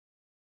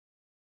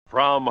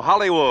From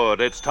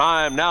Hollywood, it's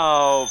time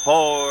now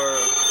for...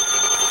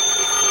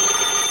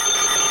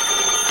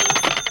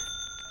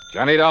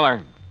 Johnny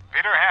Dollar.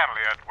 Peter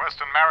Hanley at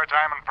Western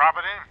Maritime and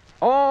Property.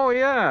 Oh,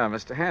 yeah,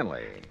 Mr.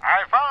 Hanley.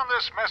 I found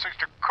this message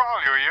to call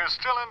you. You're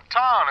still in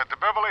town at the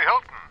Beverly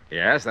Hilton.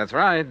 Yes, that's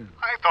right.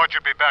 I thought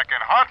you'd be back in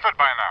Hartford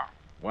by now.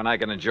 When I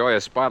can enjoy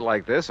a spot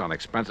like this on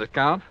expense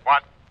account?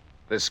 What?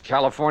 This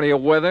California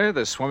weather,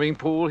 the swimming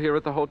pool here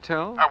at the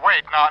hotel?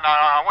 Wait.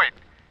 Wait.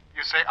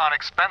 You say on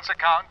expense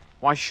account?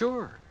 Why,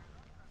 sure.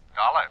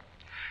 Dollar,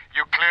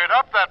 you cleared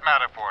up that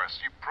matter for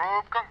us. You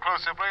proved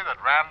conclusively that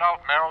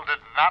Randolph Merrill did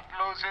not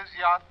lose his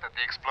yacht, that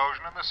the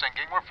explosion and the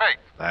sinking were fake.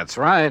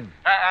 That's right.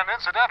 And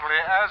incidentally,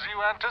 as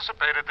you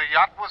anticipated, the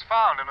yacht was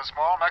found in a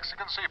small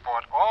Mexican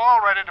seaport,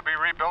 all ready to be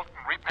rebuilt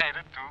and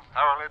repainted to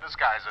thoroughly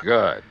disguise it.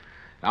 Good.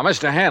 Now,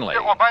 Mr. Hanley...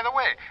 Yeah, well, by the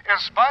way, in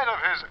spite of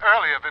his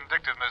earlier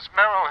vindictiveness,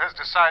 Merrill has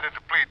decided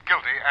to plead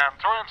guilty and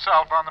throw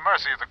himself on the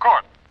mercy of the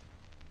court.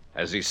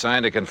 Has he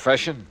signed a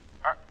confession?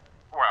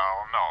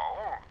 Well,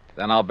 no.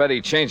 Then I'll bet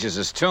he changes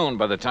his tune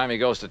by the time he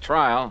goes to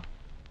trial.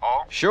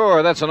 Oh?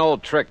 Sure, that's an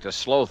old trick to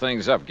slow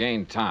things up,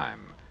 gain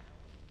time.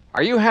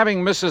 Are you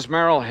having Mrs.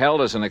 Merrill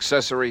held as an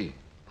accessory?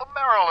 The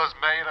Merrill has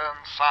made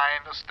and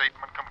signed a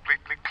statement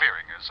completely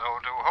clearing her, so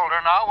to hold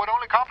her now would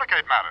only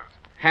complicate matters.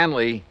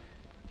 Hanley,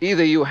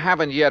 either you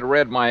haven't yet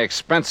read my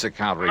expense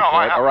account report,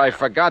 I haven't.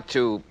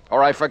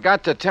 or I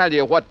forgot to tell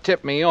you what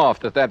tipped me off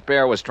that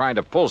bear was trying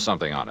to pull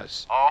something on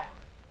us. Oh?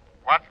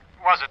 What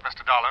was it,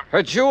 Mr. Dollar?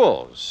 Her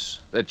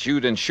jewels that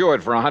you'd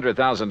insured for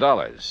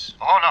 $100,000.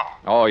 Oh, no.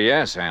 Oh,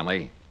 yes,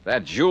 Hanley.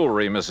 That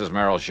jewelry Mrs.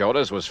 Merrill showed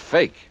us was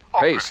fake.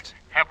 Paste.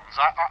 Great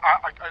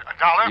heavens.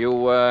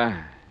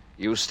 Dollar?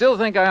 You still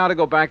think I ought to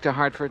go back to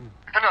Hartford?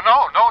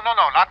 No.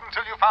 Not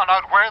until you found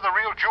out where the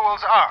real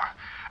jewels are.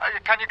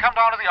 Can you come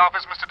down to the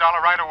office, Mr.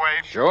 Dollar, right away?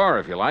 Sure,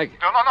 if you like.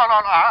 No.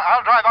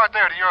 I'll drive out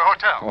there to your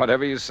hotel.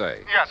 Whatever you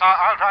say. Yes,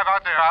 I'll drive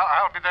out there.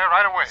 I'll be there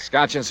right away.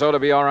 Scotch and soda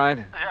be all right?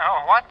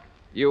 Yeah, what?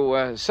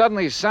 You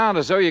suddenly sound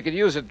as though you could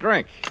use a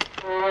drink.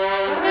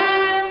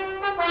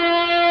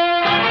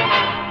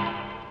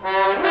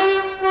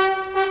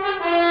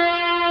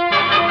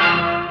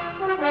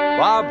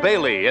 Bob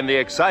Bailey in the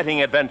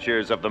exciting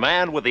adventures of the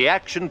man with the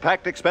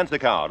action-packed expense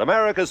account,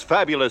 America's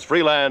fabulous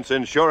freelance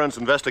insurance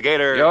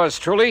investigator. Yours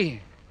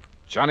truly,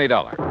 Johnny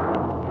Dollar.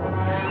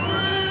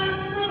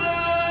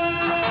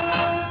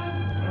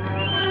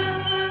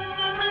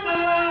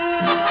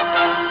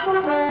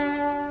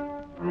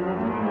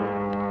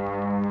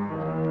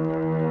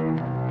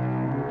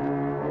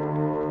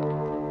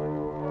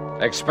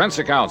 Expense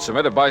account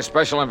submitted by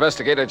Special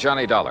Investigator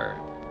Johnny Dollar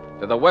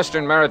to the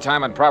Western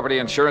Maritime and Property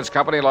Insurance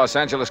Company, Los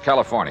Angeles,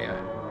 California.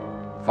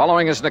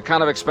 Following is an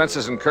account of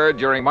expenses incurred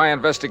during my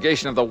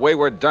investigation of the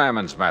Wayward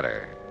Diamonds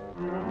matter.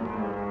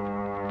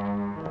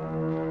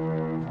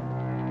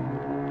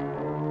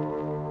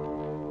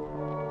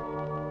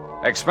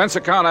 Expense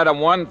account item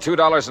 1,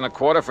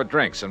 $2.25 for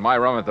drinks in my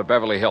room at the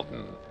Beverly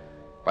Hilton.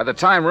 By the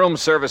time room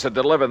service had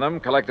delivered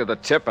them, collected the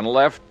tip, and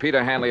left,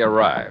 Peter Hanley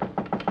arrived.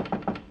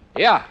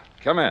 Yeah,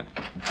 come in.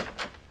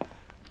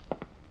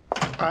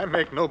 I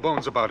make no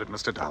bones about it,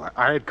 Mr. Dollar.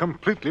 I had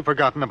completely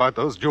forgotten about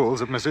those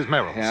jewels of Mrs.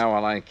 Merrill's. Yeah,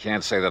 well, I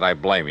can't say that I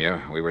blame you.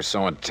 We were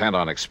so intent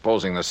on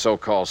exposing the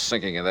so-called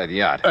sinking of that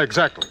yacht.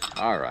 Exactly.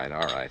 All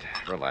right.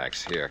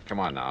 Relax. Here,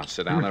 come on now.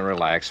 Sit down and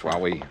relax while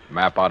we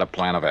map out a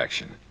plan of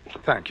action.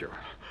 Thank you.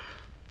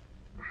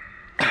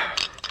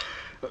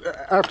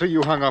 After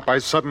you hung up, I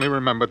suddenly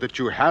remembered that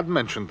you had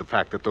mentioned the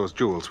fact that those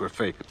jewels were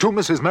fake. To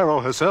Mrs.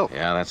 Merrill herself.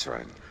 Yeah, that's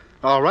right.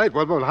 All right.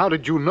 Well, how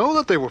did you know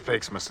that they were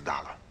fakes, Mr.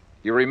 Dollar?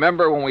 You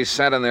remember when we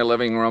sat in their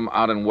living room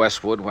out in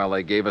Westwood while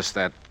they gave us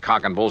that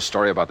cock and bull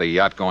story about the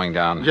yacht going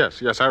down?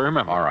 Yes, I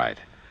remember. All right.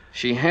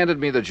 She handed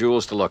me the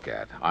jewels to look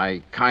at.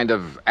 I kind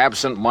of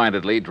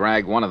absent-mindedly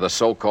dragged one of the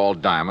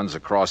so-called diamonds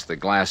across the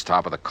glass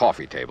top of the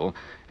coffee table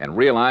and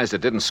realized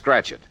it didn't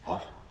scratch it.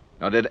 Oh.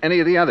 Nor did any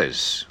of the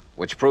others,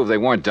 which proved they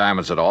weren't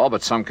diamonds at all,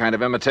 but some kind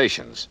of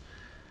imitations.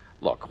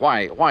 Look,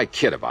 why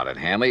kid about it,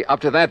 Hanley? Up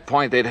to that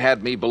point, they'd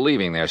had me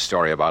believing their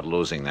story about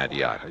losing that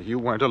yacht. You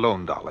weren't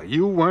alone, Dollar.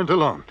 You weren't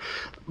alone.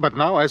 But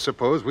now I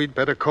suppose we'd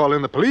better call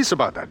in the police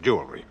about that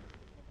jewelry.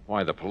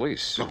 Why the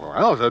police?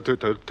 Well,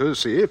 to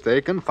see if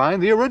they can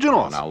find the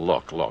originals. Now,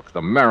 look.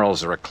 The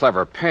Merrills are a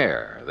clever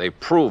pair. They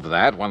proved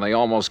that when they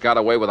almost got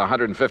away with a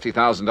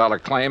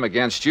 $150,000 claim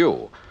against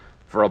you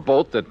for a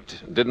boat that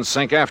didn't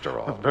sink after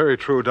all. Very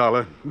true,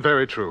 Dollar.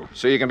 Very true.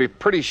 So you can be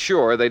pretty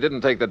sure they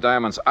didn't take the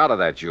diamonds out of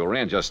that jewelry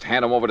and just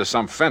hand them over to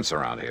some fence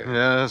around here.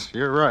 Yes,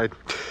 you're right.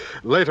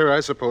 Later, I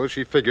suppose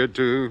she figured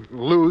to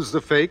lose the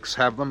fakes,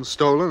 have them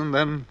stolen, and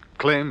then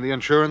claim the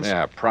insurance.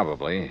 Yeah,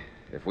 probably.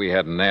 If we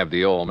hadn't nabbed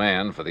the old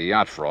man for the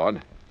yacht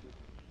fraud.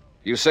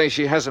 You say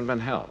she hasn't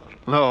been held?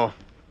 No,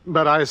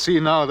 but I see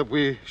now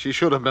that she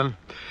should have been,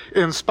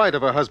 in spite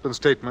of her husband's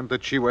statement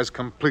that she was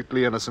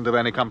completely innocent of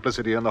any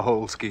complicity in the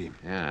whole scheme.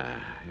 Yeah,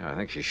 I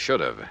think she should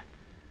have.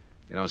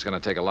 You know, it's going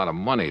to take a lot of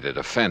money to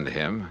defend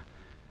him.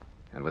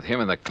 And with him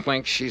in the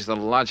clink, she's the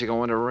logical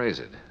one to raise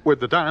it.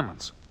 With the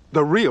diamonds.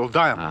 The real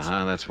diamonds.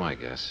 Uh-huh, that's my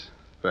guess.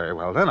 Very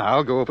well, then.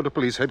 I'll go over to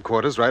police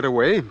headquarters right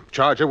away,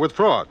 charge her with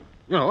fraud.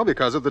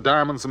 Because of the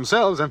diamonds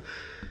themselves, and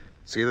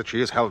see that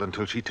she is held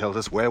until she tells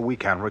us where we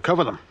can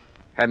recover them.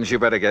 Hadn't you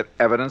better get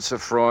evidence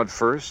of fraud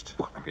first?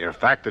 Well, the mere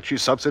fact that she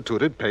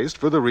substituted paste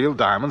for the real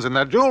diamonds in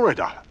that jewelry,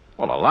 Dollar.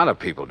 Well, a lot of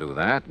people do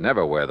that.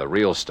 Never wear the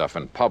real stuff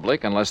in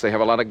public unless they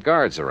have a lot of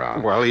guards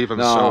around. Well, even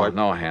so...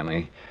 No,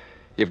 Hanley.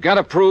 You've got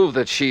to prove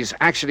that she's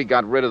actually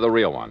got rid of the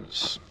real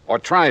ones. Or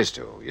tries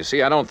to. You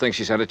see, I don't think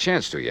she's had a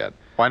chance to yet.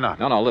 Why not?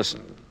 No,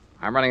 listen.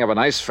 I'm running up a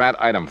nice fat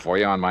item for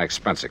you on my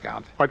expense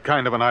account. What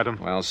kind of an item?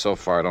 Well, so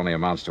far it only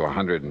amounts to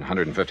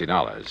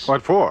 $150.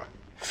 What for?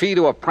 Fee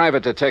to a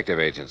private detective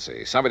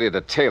agency. Somebody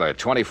to tailor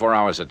 24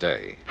 hours a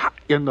day.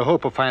 In the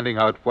hope of finding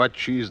out what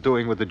she's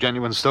doing with the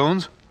genuine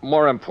stones?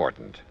 More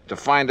important, to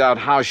find out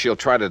how she'll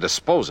try to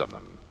dispose of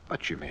them.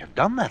 But she may have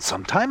done that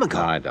some time ago.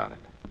 No, I doubt it.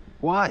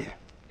 Why?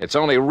 It's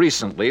only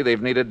recently they've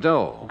needed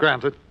dough.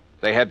 Granted.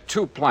 They had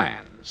two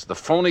plans. The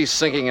phony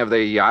sinking of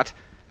their yacht,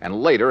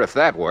 and later, if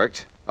that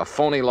worked, a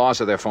phony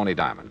loss of their phony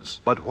diamonds.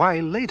 But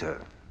why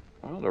later?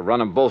 Well, to run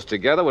them both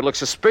together would look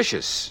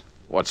suspicious.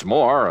 What's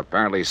more,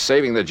 apparently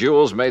saving the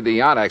jewels made the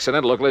yacht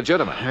accident look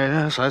legitimate.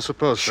 Yes, I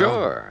suppose so.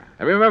 Sure.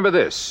 And remember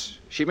this.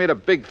 She made a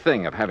big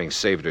thing of having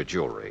saved her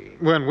jewelry.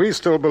 When we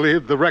still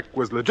believed the wreck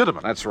was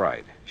legitimate. That's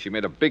right. She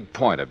made a big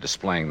point of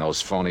displaying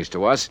those phonies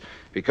to us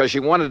because she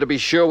wanted to be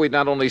sure we'd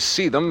not only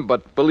see them,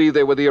 but believe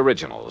they were the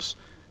originals.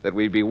 That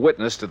we'd be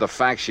witness to the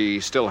fact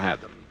she still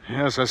had them.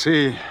 Yes, I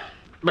see.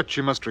 But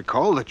you must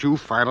recall that you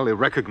finally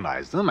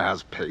recognized them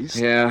as paste.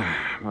 Yeah,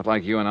 but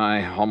like you and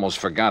I almost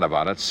forgot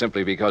about it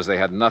simply because they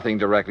had nothing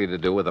directly to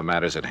do with the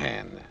matters at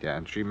hand. Yeah,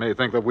 and she may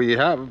think that we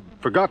have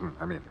forgotten.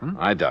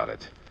 I doubt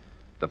it.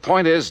 The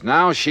point is,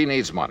 now she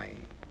needs money.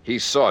 He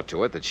saw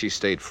to it that she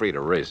stayed free to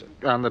raise it.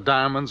 And the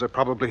diamonds are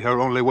probably her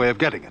only way of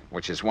getting it.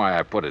 Which is why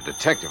I put a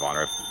detective on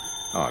her.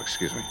 Oh,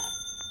 excuse me.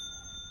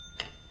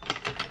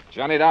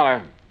 Johnny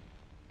Dollar.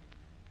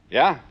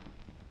 Yeah?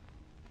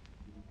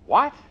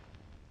 What?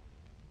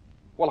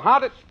 Well, how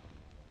did...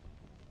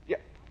 Yeah.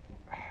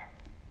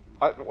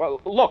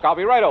 Well, look, I'll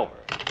be right over.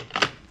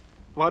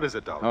 What is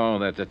it, Dollar? Oh,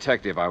 that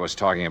detective I was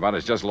talking about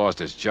has just lost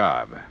his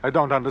job. I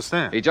don't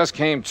understand. He just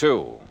came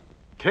to.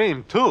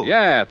 Came to?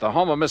 Yeah, at the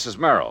home of Mrs.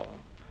 Merrill.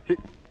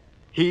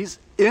 He's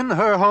in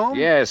her home?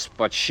 Yes,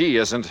 but she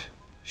isn't.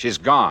 She's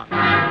gone.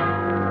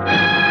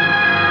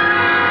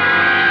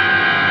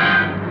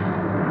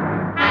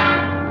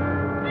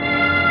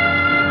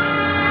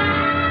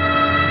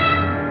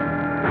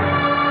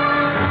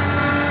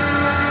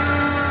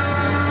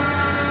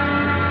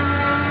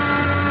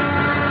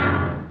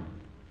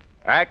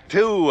 Act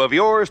two of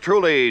yours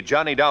truly,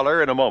 Johnny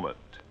Dollar, in a moment.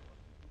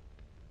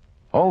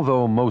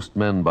 Although most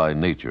men by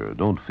nature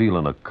don't feel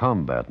in a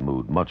combat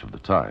mood much of the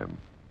time,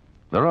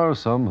 there are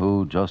some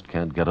who just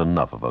can't get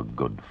enough of a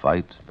good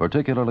fight,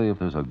 particularly if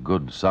there's a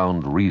good,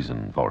 sound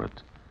reason for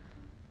it.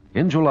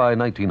 In July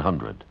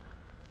 1900,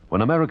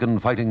 when American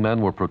fighting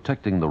men were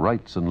protecting the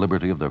rights and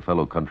liberty of their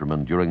fellow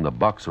countrymen during the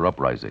Boxer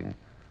Uprising,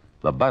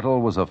 the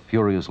battle was a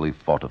furiously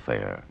fought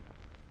affair.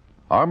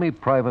 Army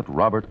Private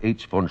Robert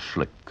H. von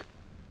Schlick,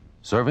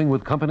 serving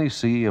with Company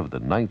C of the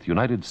 9th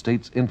United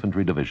States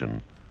Infantry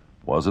Division,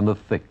 was in the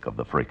thick of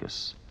the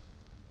fracas.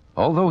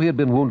 Although he had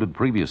been wounded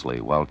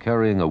previously while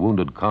carrying a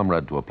wounded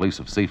comrade to a place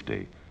of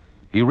safety,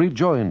 he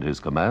rejoined his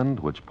command,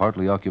 which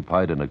partly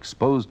occupied an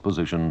exposed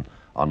position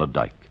on a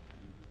dike.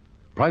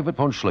 Private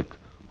von Schlick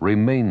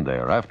remained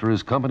there after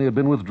his company had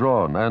been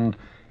withdrawn and,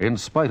 in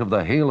spite of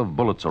the hail of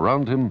bullets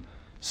around him,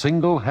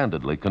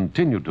 single-handedly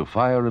continued to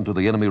fire into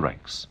the enemy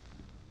ranks.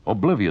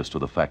 Oblivious to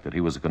the fact that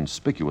he was a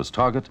conspicuous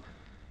target,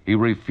 he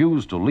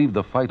refused to leave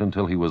the fight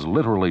until he was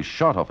literally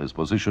shot off his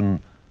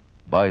position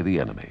by the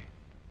enemy.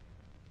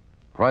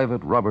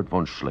 Private Robert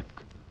von Schlick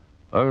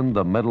earned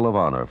the Medal of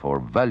Honor for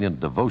valiant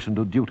devotion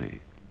to duty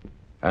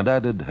and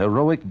added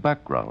heroic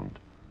background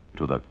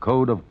to the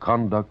code of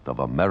conduct of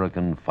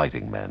American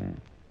fighting men.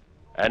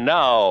 And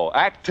now,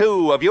 Act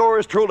two of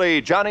yours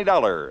truly, Johnny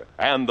Dollar,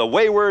 and the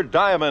Wayward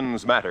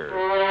Diamonds matter.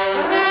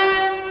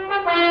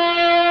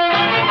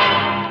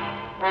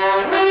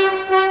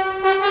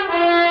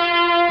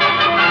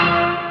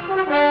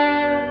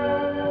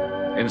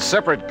 In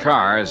separate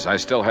cars, I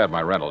still had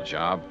my rental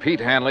job. Pete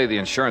Hanley, the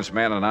insurance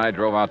man, and I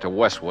drove out to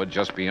Westwood,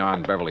 just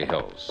beyond Beverly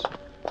Hills.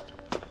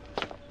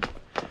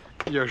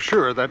 You're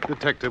sure that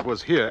detective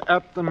was here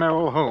at the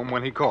Merrill home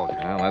when he called you?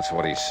 Well, that's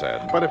what he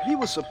said. But if he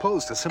was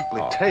supposed to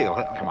simply tail...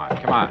 Come on.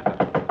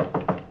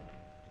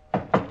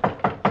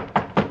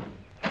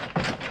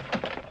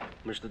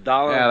 Mr.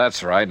 Dollar? Yeah,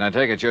 that's right. And I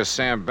take it you're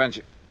Sam Bench...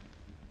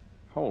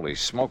 Holy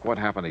smoke, what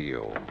happened to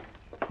you?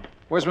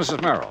 Where's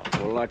Mrs. Merrill?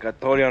 Well, like I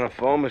told you on the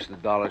phone,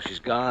 Mr. Dollar, she's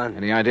gone.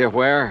 Any idea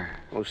where?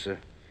 Oh, sir.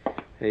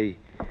 Hey,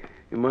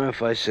 you mind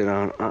if I sit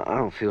down? I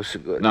don't feel so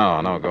good.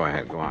 No, go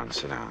ahead. Go on,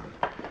 sit down.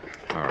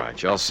 All right,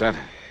 you all set?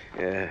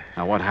 Yeah.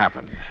 Now, what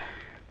happened?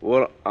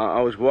 Well, I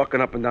was walking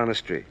up and down the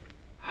street.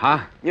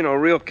 Huh? You know,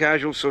 real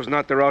casual, so as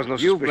not to arouse no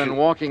You've suspicion. been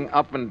walking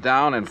up and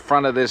down in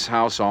front of this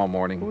house all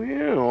morning. Oh,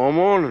 yeah, all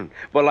morning.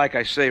 But like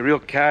I say, real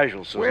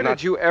casual, so Where as not...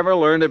 did you ever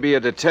learn to be a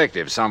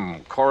detective?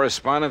 Some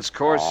correspondence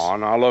course? Oh,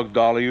 now look,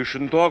 Dolly, you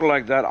shouldn't talk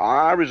like that.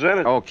 I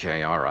resent it.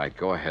 Okay, all right.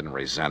 Go ahead and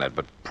resent it.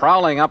 But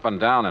prowling up and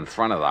down in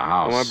front of the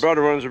house... Well, my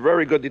brother runs a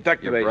very good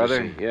detective Your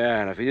brother? agency.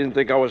 Yeah, and if he didn't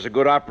think I was a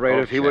good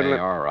operator, Okay, he wouldn't let...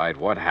 all right.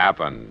 What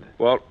happened?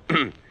 Well,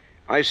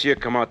 I see her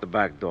come out the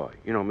back door.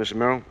 You know, Mrs.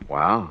 Merrill?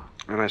 Wow.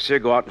 And I see her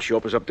go out and she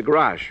opens up the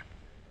garage.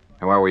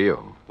 And where were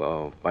you?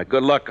 Well, by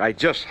good luck, I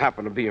just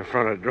happened to be in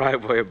front of the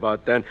driveway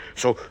about then.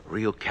 So,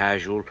 real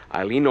casual,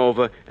 I lean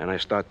over and I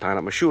start tying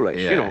up my shoelace,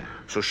 Yeah. you know,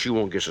 so she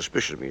won't get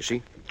suspicious of me, you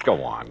see?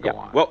 Go on, go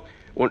on. Well,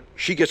 when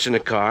she gets in the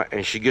car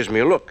and she gives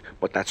me a look,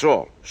 but that's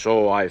all.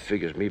 So I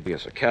figures me being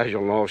so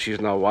casual and all, she's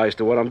not wise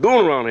to what I'm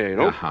doing around here, you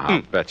know?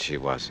 I bet she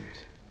wasn't.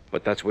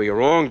 But that's where you're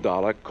wrong,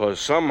 Dollar, because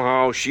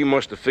somehow she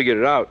must have figured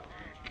it out,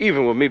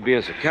 even with me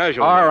being so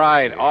casual. All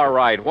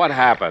right. What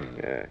happened?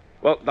 Yeah.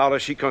 Well, Dollar,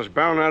 she comes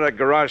bound out of that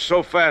garage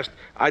so fast,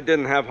 I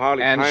didn't have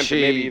hardly And time to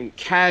maybe she even...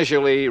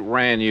 casually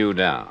ran you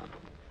down.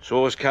 So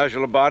I was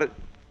casual about it.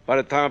 By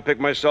the time I pick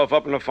myself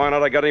up and I find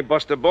out I got any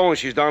busted bones,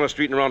 she's down the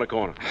street and around the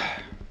corner.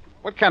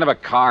 What kind of a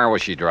car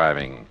was she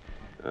driving?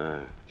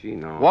 Gee,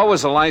 no. What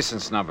was the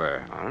license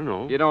number? I don't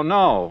know. You don't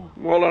know?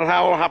 Well, then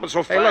how it happened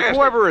so fast? Hey, look,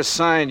 whoever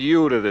assigned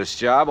you to this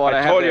job ought to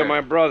I have told you, their-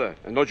 my brother.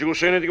 And don't you go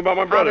say anything about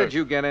my How brother. did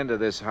you get into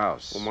this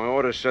house? Well, my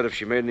order said if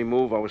she made any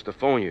move, I was to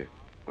phone you.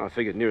 I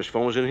figured nearest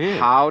phone was in here.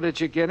 How did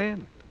you get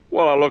in?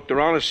 Well, I looked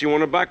around to see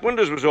one of the back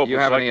windows was open. You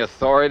have so any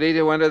authority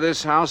to enter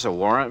this house? A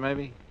warrant,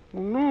 maybe?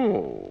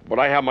 No, but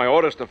I have my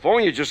orders to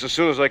phone you just as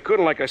soon as I could.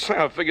 And like I say,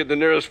 I figured the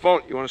nearest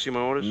phone... You want to see my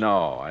orders?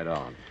 No, I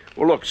don't.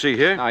 Well, look, see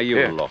here. Now, you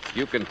Here. look.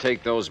 You can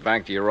take those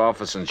back to your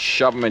office and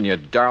shove them in your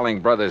darling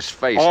brother's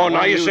face. Oh, And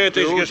now when you say it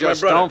do, against my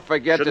just brother. don't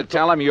forget Shouldn't to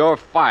tell him you're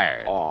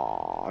fired.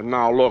 Oh,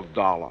 now look,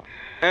 Dollar.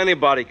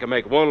 Anybody can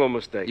make one little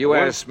mistake. You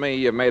One- asked me,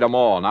 you made them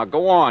all. Now,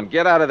 go on.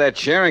 Get out of that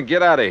chair and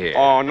get out of here.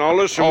 Oh, now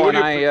listen, Oh, will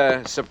and you...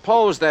 I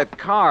suppose that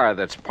car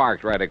that's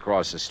parked right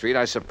across the street,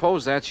 I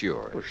suppose that's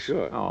yours. Oh,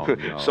 sure. Oh,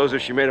 no. So as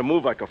if she made a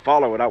move, I could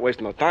follow without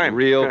wasting no time.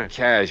 Real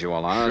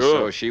casual, huh? Sure.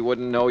 So she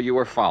wouldn't know you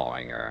were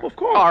following her. Of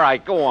course. All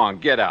right, go on.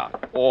 Get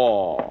out.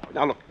 Oh,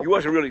 now look, you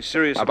wasn't really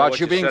serious About what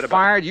you being said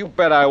fired? You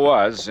bet I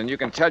was. And you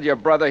can tell your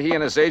brother he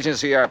and his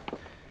agency are...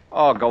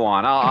 Oh, go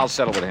on. I'll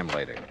settle with him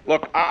later.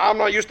 Look, I'm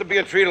not used to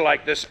being treated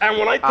like this. And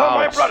when I told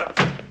my Ouch. brother...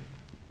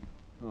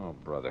 Oh,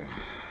 brother.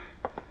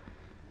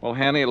 Well,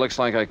 Hanny, it looks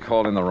like I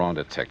called in the wrong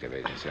detective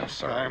agency. I'm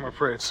sorry. I'm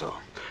afraid so.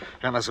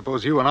 And I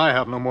suppose you and I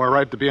have no more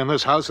right to be in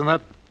this house than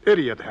that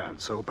idiot had,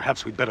 so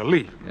perhaps we'd better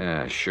leave.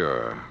 Yeah,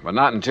 sure. But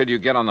not until you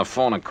get on the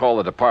phone and call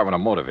the Department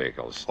of Motor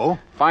Vehicles. Oh?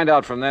 Find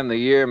out from them the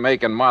year,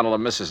 make, and model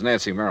of Mrs.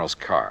 Nancy Merrill's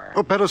car.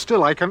 Oh, better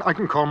still, I can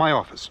call my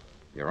office.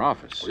 Your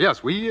office.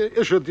 Yes, we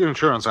issued the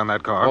insurance on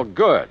that car. Well,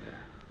 good.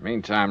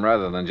 Meantime,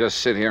 rather than just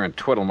sit here and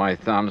twiddle my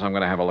thumbs, I'm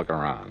going to have a look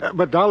around.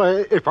 But,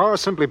 Dollar, if our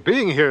simply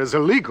being here is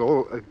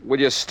illegal... Will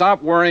you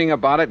stop worrying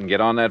about it and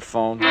get on that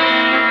phone?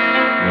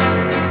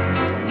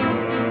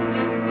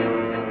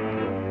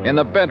 In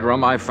the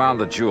bedroom, I found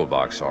the jewel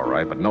box, all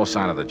right, but no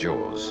sign of the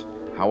jewels.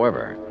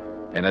 However,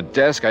 in a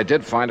desk, I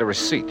did find a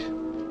receipt.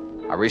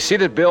 A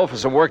receipted bill for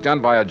some work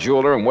done by a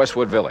jeweler in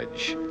Westwood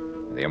Village.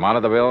 The amount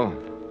of the bill?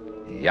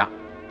 Yeah.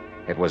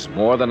 It was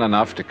more than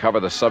enough to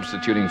cover the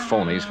substituting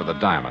phonies for the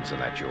diamonds in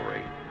that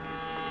jewelry.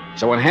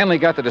 So when Hanley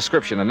got the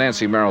description of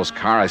Nancy Merrill's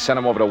car, I sent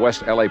him over to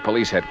West L.A.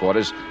 Police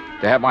Headquarters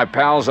to have my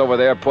pals over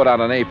there put out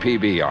an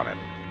APB on it.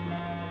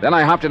 Then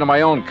I hopped into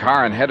my own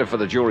car and headed for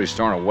the jewelry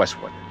store in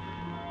Westwood.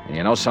 And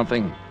you know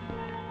something?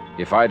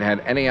 If I'd had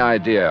any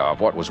idea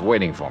of what was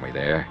waiting for me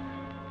there,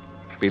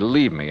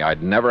 believe me,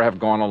 I'd never have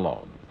gone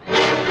alone.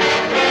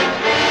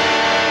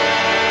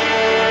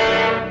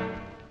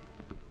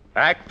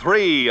 Act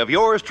 3 of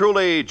yours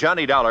truly,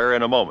 Johnny Dollar,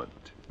 in a moment.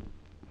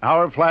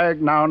 Our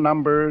flag now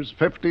numbers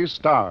 50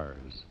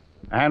 stars,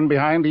 and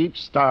behind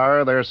each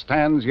star there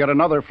stands yet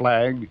another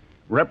flag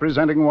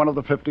representing one of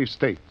the 50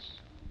 states.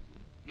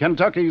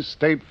 Kentucky's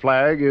state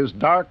flag is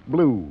dark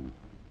blue,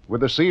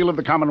 with the seal of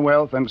the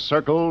Commonwealth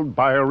encircled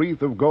by a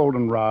wreath of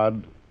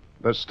goldenrod,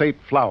 the state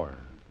flower.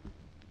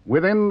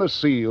 Within the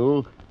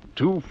seal,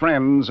 two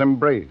friends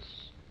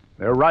embrace,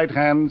 their right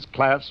hands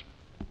clasped,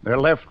 their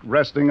left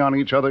resting on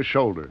each other's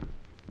shoulder,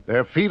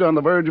 their feet on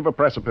the verge of a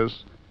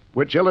precipice,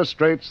 which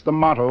illustrates the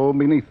motto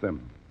beneath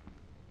them: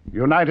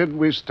 United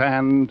we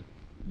stand,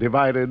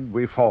 divided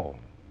we fall.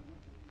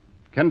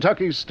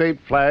 Kentucky's state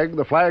flag,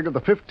 the flag of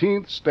the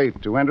 15th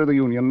state to enter the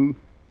Union,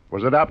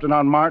 was adopted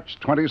on March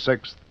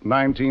 26,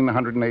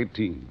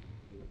 1918.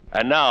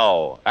 And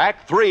now,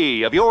 Act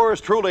 3 of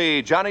yours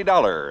truly, Johnny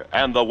Dollar,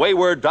 and the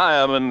Wayward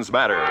Diamonds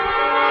matter.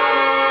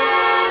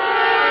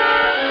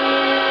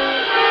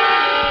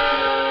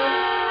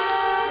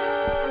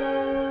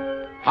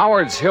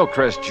 Howard's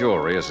Hillcrest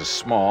Jewelry is a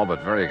small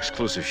but very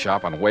exclusive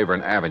shop on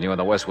Weyburn Avenue in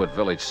the Westwood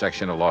Village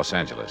section of Los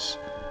Angeles.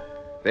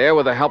 There,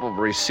 with the help of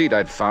a receipt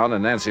I'd found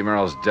in Nancy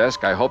Merrill's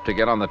desk, I hoped to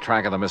get on the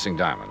track of the missing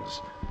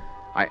diamonds.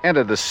 I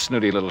entered the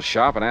snooty little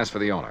shop and asked for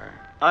the owner.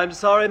 I'm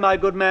sorry, my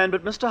good man,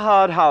 but Mr.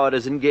 Howard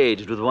is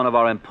engaged with one of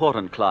our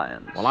important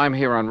clients. Well, I'm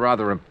here on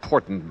rather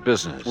important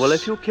business. Well,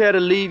 if you care to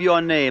leave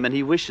your name and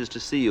he wishes to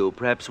see you,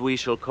 perhaps we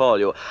shall call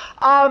you.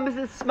 Ah,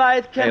 Mrs.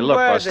 Smythe Kenworthy. Hey, look,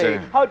 Buster.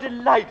 How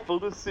delightful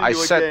to see you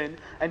said... again.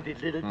 And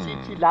did little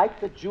Chi-Chi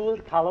like the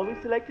jeweled collar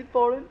we selected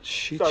for him?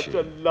 Chi-Chi. Such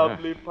a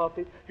lovely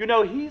puppy. You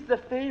know, he's the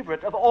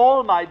favorite of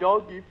all my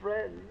doggy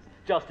friends.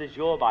 Just as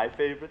you're my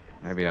favorite.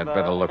 Maybe I'd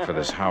better look for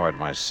this Howard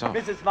myself.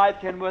 Mrs.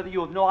 Smythe Kenworthy, you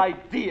have no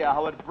idea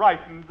how it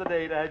brightens the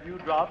day to have you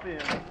drop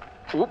in.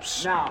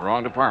 Oops, Now,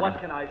 wrong department.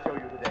 What can I show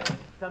you today?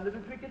 Some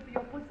little trinkets for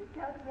your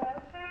pussycat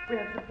rat. We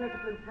have some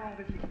perfectly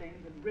privacy things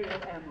and real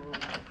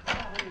emeralds.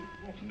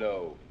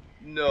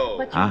 No.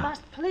 But you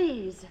must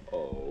please.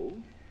 Oh,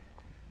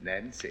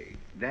 Nancy,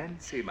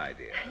 my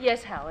dear.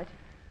 Yes, Howard.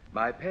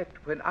 My pet,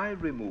 when I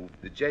removed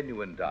the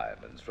genuine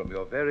diamonds from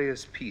your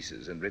various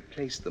pieces and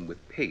replaced them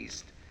with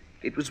paste,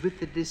 it was with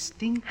the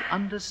distinct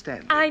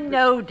understanding. I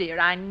know, dear,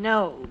 I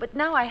know. But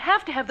now I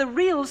have to have the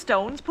real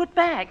stones put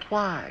back.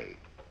 Why?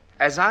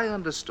 As I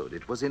understood,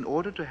 it was in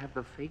order to have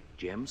the fake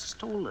gems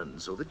stolen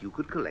so that you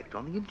could collect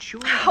on the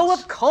insurance. Oh,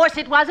 of course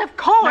it was, of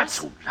course. Not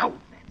so loud,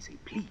 Nancy,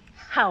 please.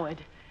 Howard,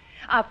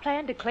 our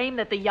plan to claim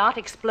that the yacht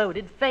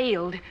exploded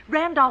failed.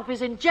 Randolph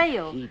is in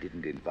jail. He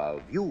didn't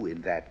involve you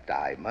in that,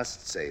 I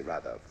must say,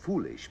 rather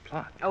foolish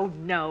plot. Oh,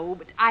 no,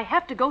 but I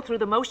have to go through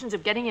the motions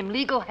of getting him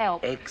legal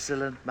help.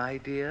 Excellent, my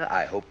dear.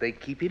 I hope they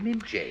keep him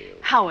in jail.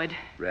 Howard.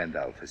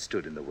 Randolph has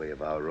stood in the way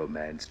of our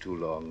romance too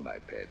long, my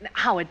pet.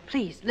 Howard,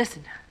 please,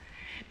 listen.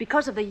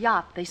 Because of the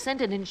yacht, they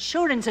sent an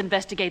insurance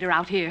investigator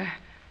out here.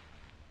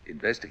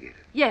 Investigator?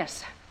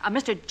 Yes, a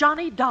Mr.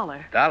 Johnny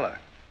Dollar. Dollar?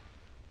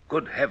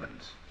 Good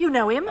heavens. You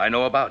know him? I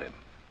know about him.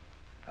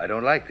 I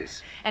don't like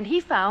this. And he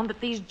found that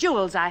these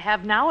jewels I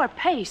have now are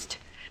paste.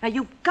 Now,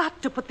 you've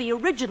got to put the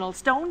original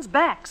stones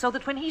back so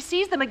that when he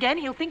sees them again,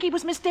 he'll think he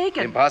was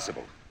mistaken.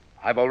 Impossible.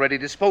 I've already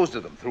disposed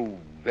of them through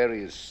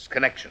various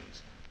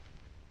connections.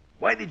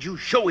 Why did you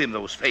show him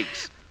those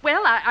fakes?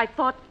 Well, I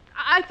thought...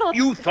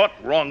 You thought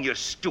wrong, you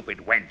stupid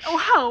wench. Oh,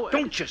 Howard.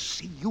 Don't you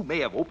see? You may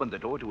have opened the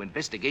door to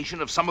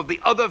investigation of some of the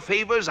other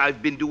favors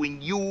I've been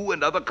doing you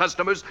and other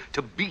customers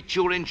to beat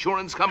your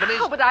insurance companies.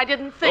 Oh, but I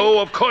didn't think... Oh,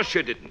 of course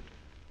you didn't.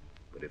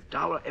 But if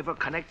Dollar ever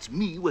connects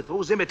me with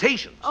those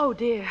imitations... Oh,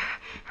 dear.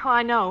 Oh,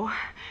 I know.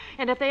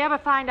 And if they ever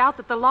find out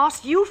that the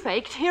loss you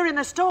faked here in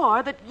the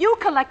store that you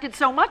collected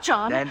so much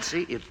on...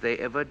 Nancy, if they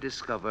ever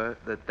discover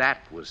that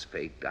that was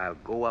faked, I'll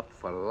go up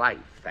for life,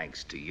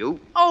 thanks to you.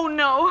 Oh,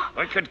 no.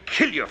 I could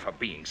kill you for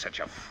being such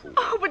a fool.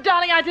 Oh, but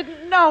darling, I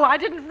didn't know. I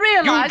didn't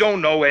realize... You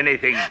don't know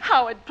anything.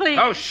 Howard, please.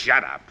 Oh,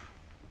 shut up.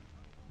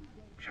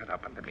 Shut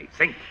up and let me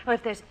think. Oh,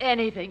 if there's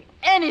anything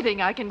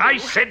I can do... I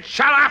said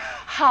shut up!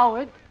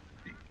 Howard.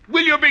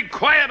 Will you be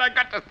quiet? I've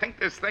got to think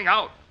this thing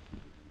out.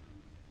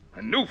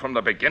 I knew from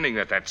the beginning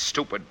that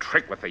stupid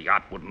trick with the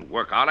yacht wouldn't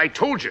work out. I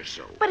told you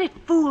so. But it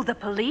fooled the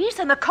police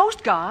and the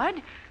Coast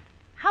Guard.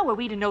 How were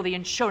we to know the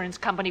insurance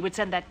company would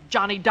send that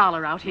Johnny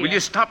Dollar out here? Will you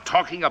stop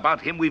talking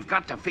about him? We've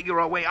got to figure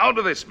our way out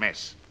of this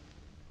mess.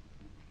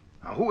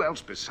 Now, who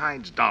else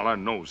besides Dollar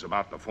knows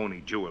about the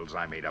phony jewels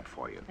I made up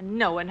for you?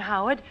 No one,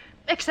 Howard.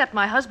 Except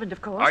my husband,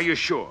 of course. Are you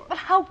sure? But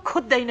how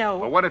could they know?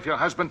 Well, what if your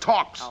husband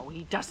talks? Oh,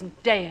 he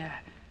doesn't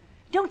dare.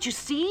 Don't you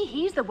see?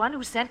 He's the one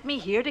who sent me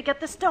here to get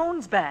the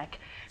stones back.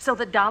 So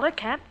the Dollar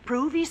can't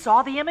prove he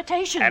saw the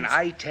imitations. And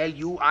I tell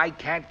you, I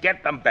can't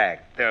get them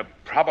back. They're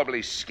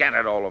probably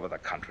scattered all over the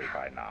country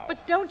by now.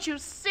 But don't you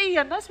see?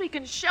 Unless we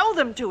can show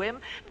them to him,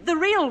 the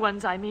real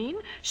ones, I mean,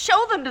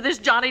 show them to this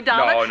Johnny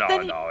Dollar.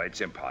 No,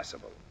 it's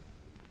impossible.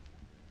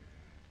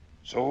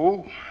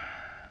 So,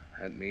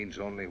 that means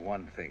only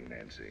one thing,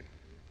 Nancy.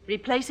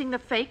 Replacing the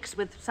fakes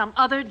with some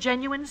other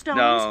genuine stones?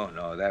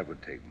 No, that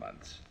would take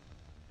months.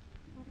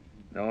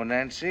 No,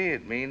 Nancy,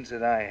 it means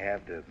that I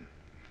have to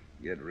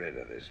get rid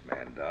of this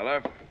man,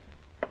 Dollar.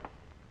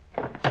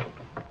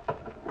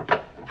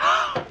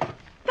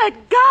 That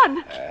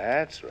gun!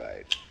 That's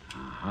right.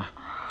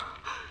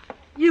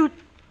 You'd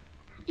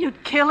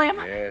kill him?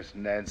 Yes,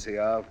 Nancy,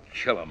 I'll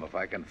kill him if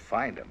I can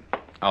find him.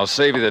 I'll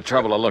save you the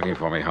trouble of looking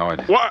for me,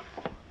 Howard. What?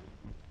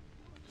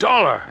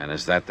 Dollar! And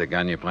is that the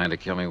gun you plan to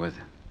kill me with?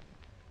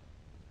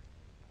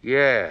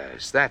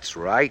 Yes, that's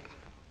right.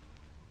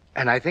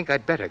 And I think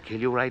I'd better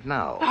kill you right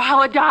now. Oh,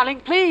 Howard, darling,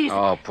 please.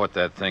 Oh, put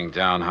that thing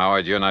down,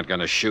 Howard. You're not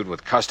going to shoot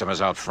with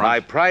customers out front. My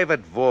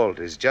private vault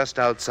is just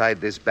outside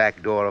this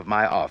back door of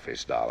my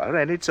office, Dollar,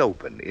 and it's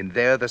open. In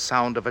there, the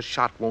sound of a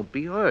shot won't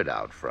be heard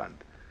out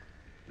front.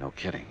 No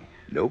kidding.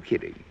 No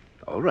kidding.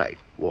 All right,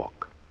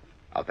 walk.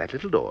 Out that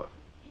little door.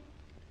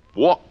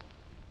 Walk.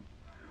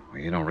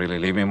 Well, you don't really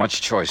leave me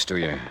much choice, do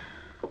you?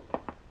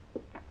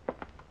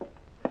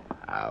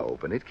 Now,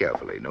 open it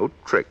carefully. No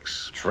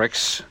tricks.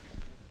 Tricks?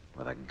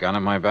 With a gun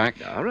in my back?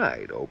 All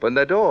right, open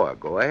the door.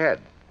 Go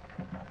ahead.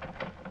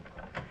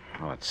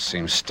 Oh, it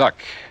seems stuck.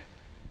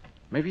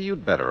 Maybe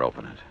you'd better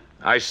open it.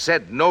 I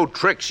said no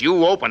tricks.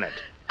 You open it.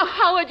 Oh,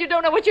 Howard, you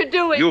don't know what you're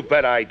doing. You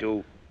bet I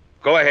do.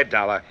 Go ahead,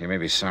 Dollar. You may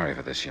be sorry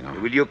for this, you know.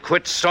 Will you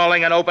quit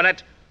stalling and open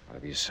it?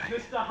 Whatever you say.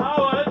 Mr.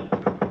 Howard!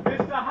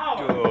 Mr.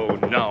 Howard! Oh,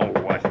 now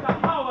what?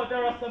 Mr. Howard!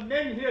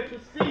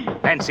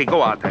 Nancy,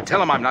 go out there. Tell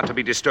them I'm not to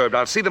be disturbed.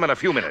 I'll see them in a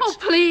few minutes. Oh,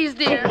 please,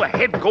 dear. Go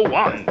ahead, go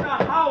on.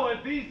 Mr.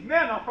 Howard, these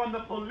men are from the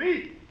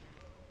police.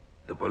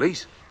 The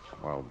police?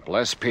 Well,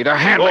 bless Peter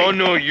Hanley. Oh,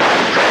 no, you...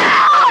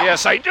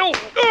 Yes, I do.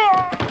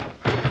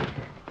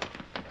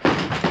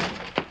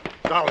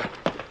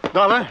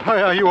 Dollar,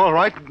 are you all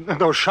right?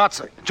 Those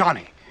shots,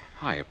 Johnny.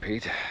 Hiya,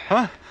 Pete.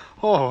 Huh?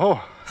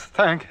 Oh,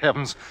 thank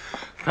heavens.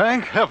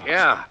 Thank heavens.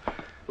 Yeah.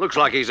 Looks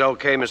like he's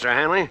okay, Mr.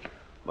 Hanley.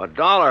 But,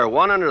 Dollar,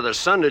 what under the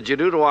sun did you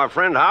do to our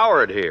friend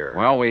Howard here?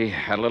 Well, we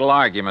had a little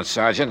argument,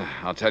 Sergeant.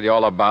 I'll tell you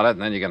all about it,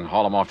 and then you can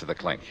haul him off to the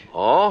clink.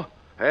 Oh?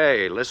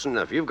 Hey, listen,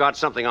 if you've got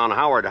something on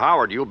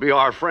Howard, you'll be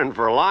our friend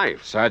for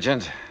life.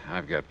 Sergeant,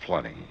 I've got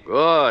plenty.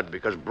 Good,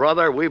 because,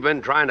 brother, we've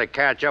been trying to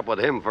catch up with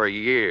him for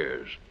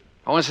years.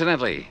 Oh,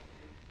 incidentally,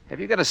 have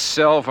you got a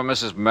cell for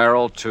Mrs.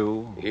 Merrill,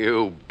 too?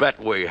 You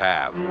bet we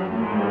have.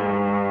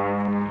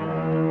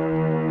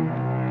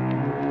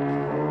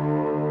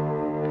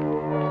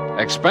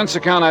 Expense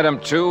account item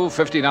 2,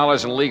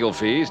 $50 in legal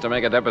fees to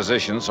make a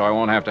deposition so I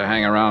won't have to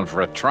hang around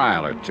for a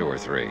trial or 2 or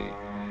 3.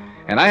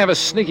 And I have a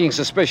sneaking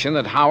suspicion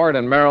that Howard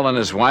and Merrill and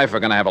his wife are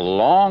going to have a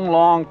long,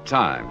 long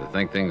time to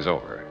think things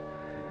over.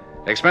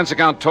 Expense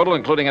account total,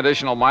 including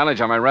additional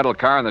mileage on my rental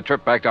car and the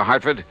trip back to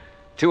Hartford,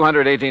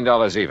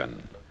 $218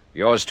 even.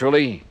 Yours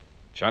truly,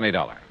 Johnny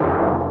Dollar.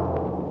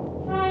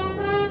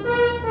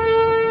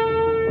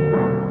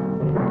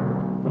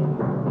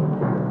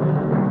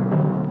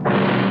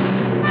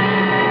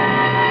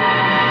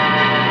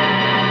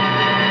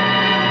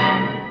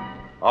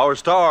 Our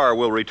star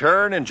will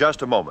return in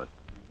just a moment.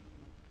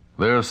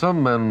 There are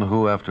some men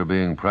who, after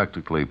being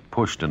practically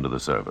pushed into the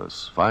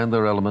service, find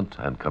their element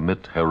and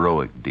commit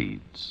heroic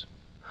deeds.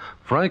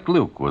 Frank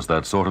Luke was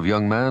that sort of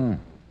young man.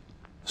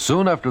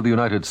 Soon after the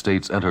United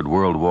States entered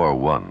World War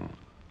I,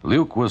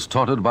 Luke was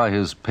taunted by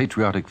his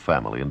patriotic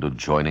family into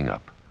joining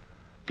up.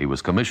 He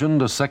was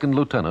commissioned a second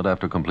lieutenant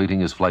after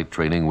completing his flight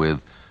training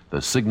with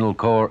the Signal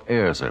Corps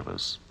Air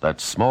Service, that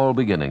small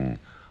beginning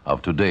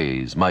of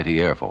today's mighty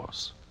Air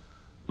Force.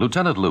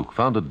 Lieutenant Luke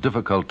found it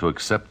difficult to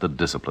accept the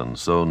discipline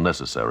so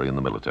necessary in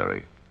the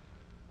military.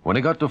 When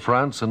he got to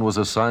France and was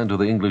assigned to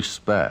the English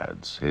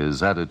Spads,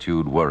 his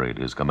attitude worried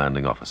his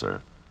commanding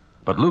officer.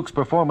 But Luke's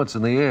performance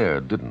in the air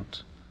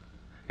didn't.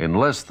 In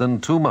less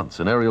than 2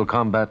 months in aerial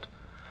combat,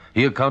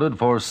 he accounted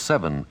for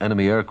 7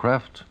 enemy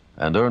aircraft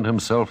and earned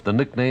himself the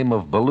nickname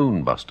of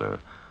Balloon Buster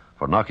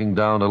for knocking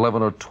down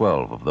 11 or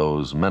 12 of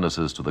those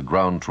menaces to the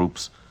ground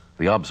troops,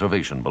 the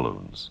observation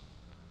balloons.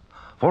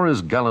 For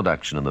his gallant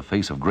action in the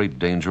face of great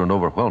danger and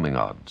overwhelming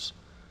odds,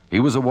 he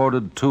was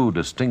awarded 2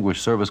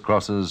 Distinguished Service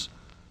Crosses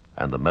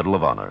and the Medal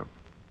of Honor.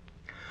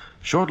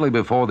 Shortly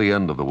before the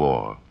end of the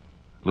war,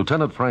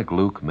 Lieutenant Frank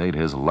Luke made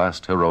his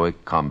last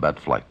heroic combat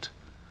flight.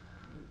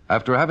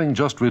 After having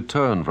just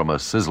returned from a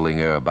sizzling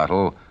air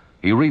battle,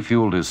 he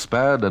refueled his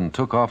Spad and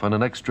took off on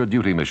an extra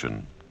duty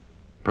mission.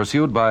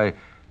 Pursued by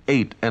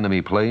 8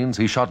 enemy planes,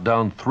 he shot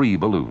down 3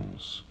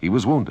 balloons. He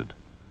was wounded,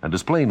 and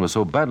his plane was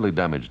so badly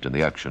damaged in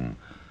the action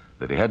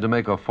that he had to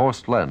make a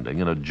forced landing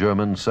in a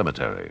German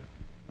cemetery.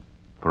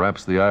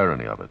 Perhaps the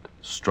irony of it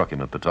struck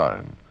him at the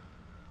time.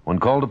 When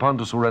called upon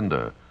to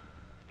surrender,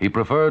 he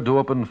preferred to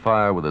open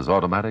fire with his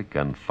automatic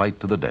and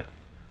fight to the death,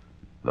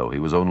 though he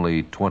was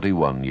only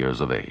 21 years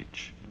of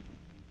age.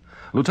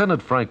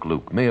 Lieutenant Frank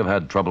Luke may have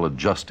had trouble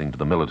adjusting to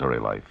the military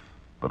life,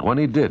 but when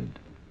he did,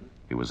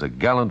 he was a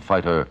gallant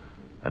fighter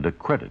and a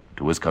credit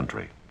to his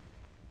country.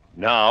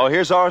 Now,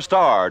 here's our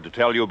star to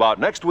tell you about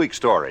next week's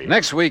story.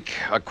 Next week,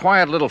 a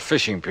quiet little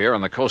fishing pier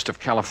on the coast of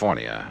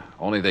California.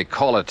 Only they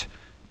call it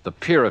the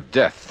Pier of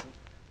Death.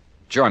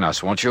 Join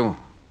us, won't you?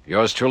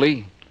 Yours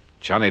truly,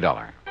 Johnny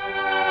Dollar.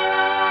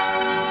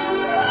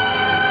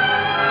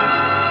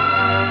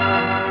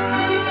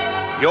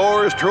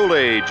 Yours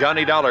truly,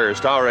 Johnny Dollar,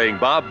 starring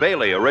Bob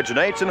Bailey,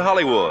 originates in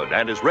Hollywood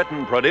and is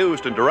written,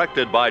 produced, and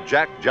directed by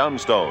Jack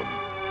Johnstone.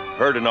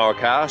 Heard in our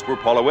cast were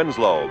Paula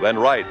Winslow, Ben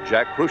Wright,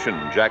 Jack Crucian,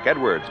 Jack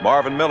Edwards,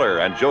 Marvin Miller,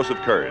 and Joseph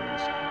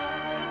Kearns.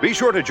 Be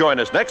sure to join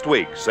us next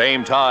week,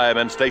 same time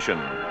and station,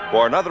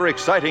 for another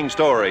exciting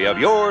story of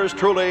yours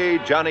truly,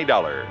 Johnny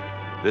Dollar.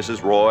 This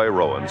is Roy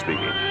Rowan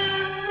speaking.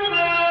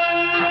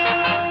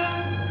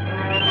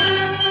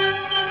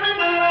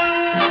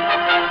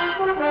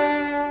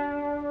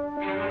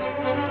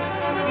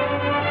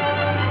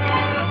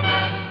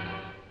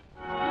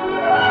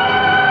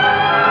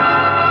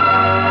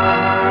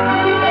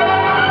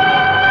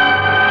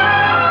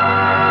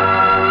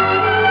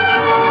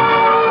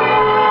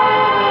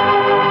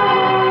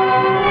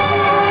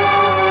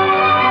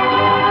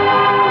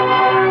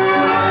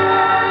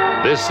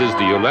 This is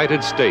the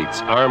United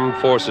States Armed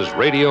Forces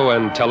Radio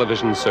and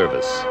Television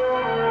Service.